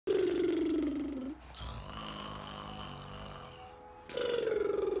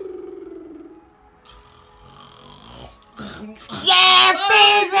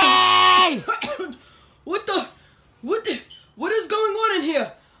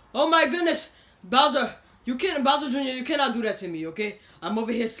Oh my goodness, Bowser, Bowser Jr., you cannot do that to me, okay? I'm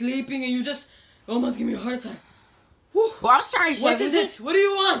over here sleeping and you just almost give me a heart attack. Whew. Well, I'm sorry, Chef. What is it? What do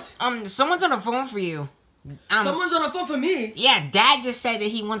you want? Someone's on the phone for you. Someone's on the phone for me? Yeah, Dad just said that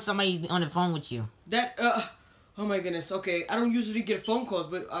he wants somebody on the phone with you. Oh my goodness, okay. I don't usually get phone calls,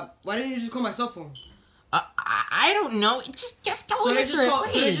 but why didn't you just call my cell phone? I don't know. Just go so answer it,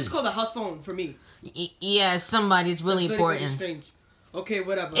 So they just call the house phone for me? Yeah, somebody. It's really important. Very strange. Okay,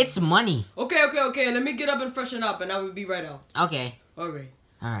 whatever. It's money. Okay. Let me get up and freshen up, and I will be right out. Okay. Alright.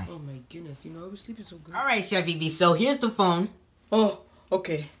 Alright. Oh my goodness, I was sleeping so good. Alright, Chef EB, so here's the phone. Oh,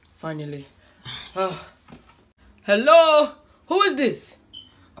 okay. Finally. Hello? Who is this?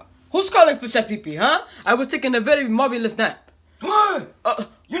 Who's calling for Chef Pee-Pee, huh? I was taking a very marvelous nap. What?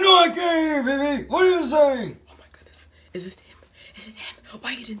 You know I can't hear, baby. What are you saying? Oh my goodness. Is it him? Is it him?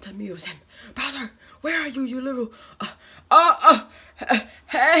 Why you didn't tell me it was him? Bowser, where are you, you little...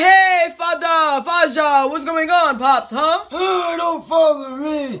 Hey, Faja, what's going on, Pops, huh? Hey, don't bother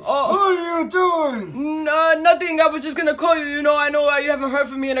me. What are you doing? Nothing. I was just gonna call you. I know you haven't heard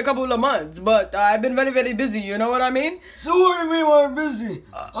from me in a couple of months, but I've been very, very busy. You know what I mean? So what do you mean by busy?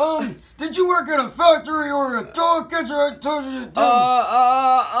 Did you work in a factory or a dog catcher? I told you to do.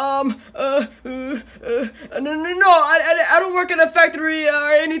 No, I don't work in a factory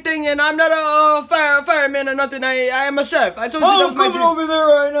or anything, and I'm not a fireman or nothing. I am a chef. I told you that was my dream. I'm coming over there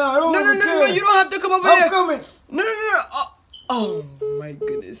right now. I don't care. No, you don't have to come over here. I'm coming. No. Oh my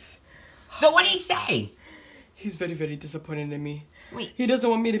goodness. So what did he say? He's very, very disappointed in me. Wait. He doesn't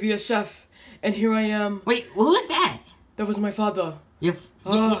want me to be a chef, and here I am. Wait, who is that? That was my father. Your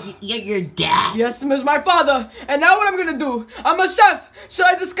dad? Yes, it was my father. And now what I'm gonna do? I'm a chef. Should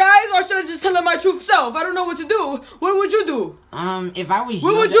I disguise or should I just tell him my true self? I don't know what to do. What would you do? If I was you...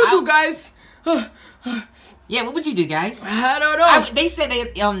 What would you do, guys? Yeah, what would you do, guys? I don't know. They said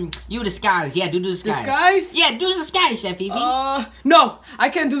that, you disguise. Yeah, do disguise. Disguise? Yeah, do disguise, Chef EB. No, I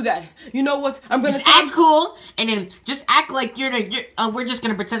can't do that. You know what? I'm gonna just act cool, and then just act like we're just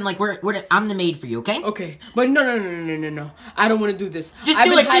gonna pretend like I'm the maid for you, okay? Okay, but no. I don't want to do this. Just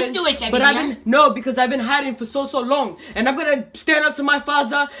do it, Chef EB. No, because I've been hiding for so long, and I'm gonna stand up to my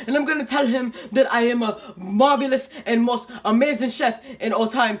father, and I'm gonna tell him that I am a marvelous and most amazing chef in all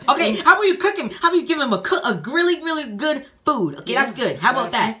time. Okay, how about you cook him? How about you give him a really, really good food? Okay, yeah, that's good. How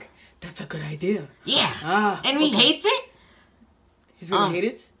about that? That's a good idea. Yeah. And if he hates it? He's gonna hate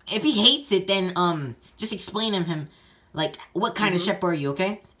it? If he hates it, then just explain to him like what kind of chef are you,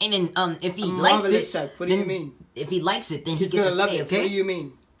 okay? And then if he likes it, chef. What do you mean? If he likes it, then he's he gets gonna to stay, love it. okay? What do you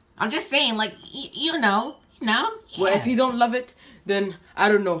mean? I'm just saying, like you know. Yeah. Well, if he don't love it, then I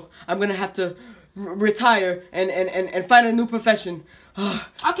don't know. I'm gonna have to retire and find a new profession.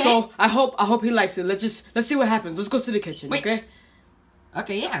 Okay. So I hope he likes it. Let's see what happens. Let's go to the kitchen. Wait. Okay.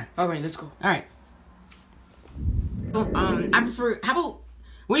 Okay. Yeah. All right. Let's go. All right. I prefer. How about?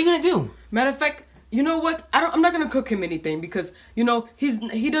 What are you gonna do? Matter of fact, you know what? I'm not gonna cook him anything because he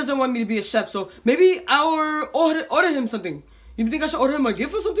doesn't want me to be a chef. So maybe I'll order him something. You think I should order him a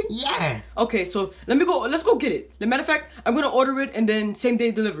gift or something? Yeah. Okay. So let's go get it. As a matter of fact, I'm gonna order it and then same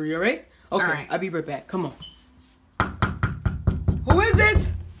day delivery. All right? Okay. All right. I'll be right back. Come on. Who is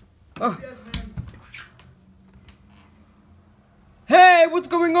it? Oh. Hey, what's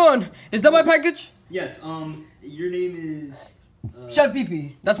going on? Is that my package? Yes, your name is... Chef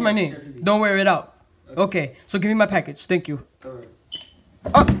Pee-Pee. That's my name. Don't wear it out. Okay, so give me my package. Thank you. Alright.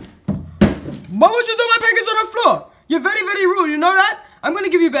 Why would you throw my package on the floor? You're very, very rude. You know that? I'm going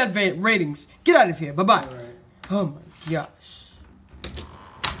to give you bad ratings. Get out of here. Bye-bye. Oh, my gosh.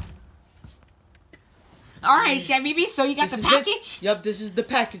 Alright, Chef EB, so you got the package? Yep, this is the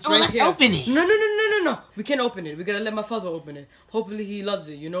package right here. Let's open it. No. We can't open it. We gotta let my father open it. Hopefully he loves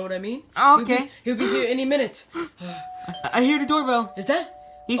it. You know what I mean? Oh, okay. He'll be here any minute. I hear the doorbell. Is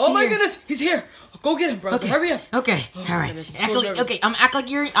that? He's oh here. My goodness, he's here. Go get him, bro. Okay. Hurry up. Okay. Alright. Okay, act like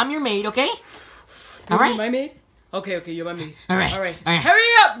I'm your maid, okay? Alright. My maid? Okay, you're my maid. Alright.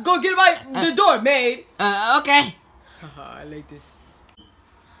 Hurry up! Go get the door, maid. Okay. I like this.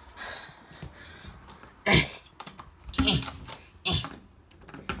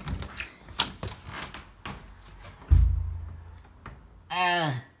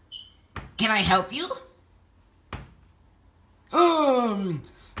 Can I help you?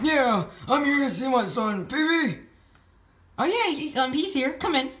 Yeah, I'm here to see my son, Pee-Pee. Oh yeah, he's here.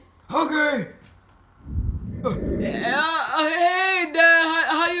 Come in. Okay. Hey, Dad,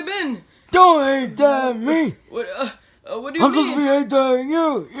 how you been? Don't hate that me. What do you mean? I'm supposed to be hate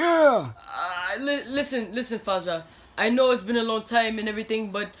you. Yeah. Listen, Faja. I know it's been a long time and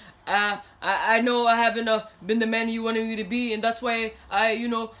everything, but I know I haven't been the man you wanted me to be, and that's why I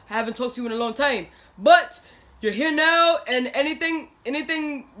haven't talked to you in a long time. But you're here now, and anything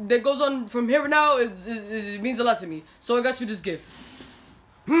that goes on from here now it means a lot to me. So I got you this gift.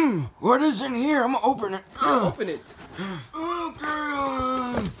 What is in here? I'm gonna open it. Open it.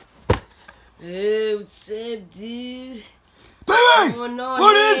 Okay. Hey, what's up, dude? Hey!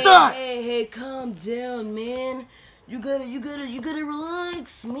 What is that? Hey, calm down, man. You gotta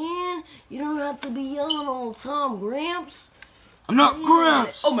relax, man. You don't have to be yelling all the time, Gramps. I'm not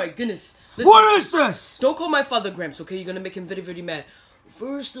Gramps. Oh my goodness. Listen, What is this? don't call my father Gramps, okay? You're gonna make him very, very mad.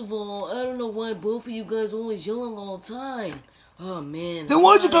 First of all, I don't know why both of you guys are always yelling all the time. Oh man. Then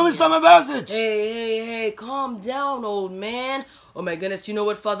why don't you tell me some message? Hey, calm down, old man. Oh my goodness, you know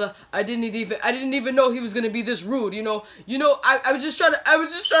what, Father? I didn't even know he was gonna be this rude. I was just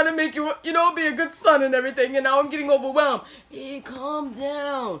trying to make you, be a good son and everything, and now I'm getting overwhelmed. Hey, calm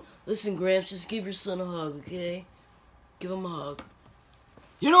down. Listen, Gramps, just give your son a hug, okay? Give him a hug.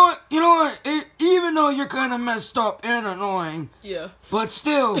 You know what? Even though you're kind of messed up and annoying, Yeah. but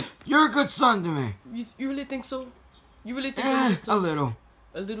still, you're a good son to me. You really think so? You really think I'm a good A son? little.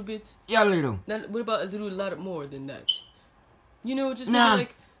 A little bit? Yeah, a little. Now, what about a lot more than that? Just Nah.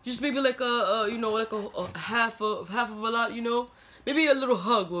 maybe like a half of a lot, Maybe a little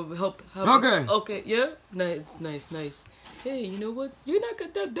hug will help. Okay. Okay, yeah? Nice. Hey, you know what? You're not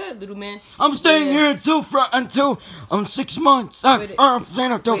that bad, little man. I'm staying Yeah. here until 6 months. Wait, I'm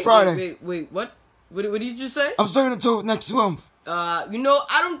staying until Friday. Wait, what? What did you just say? I'm staying until next month. I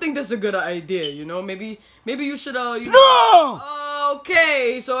don't think that's a good idea, Maybe you should, No!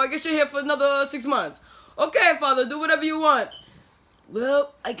 Okay, so I guess you're here for another 6 months. Okay, Father, do whatever you want.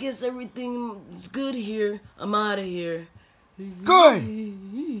 Well, I guess everything's good here. I'm out of here. Good.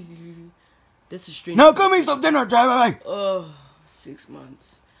 That's a strange. Now give me some dinner, Dad. Oh, 6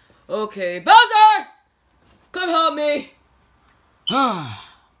 months. Okay, Bowser! Come help me. Ah.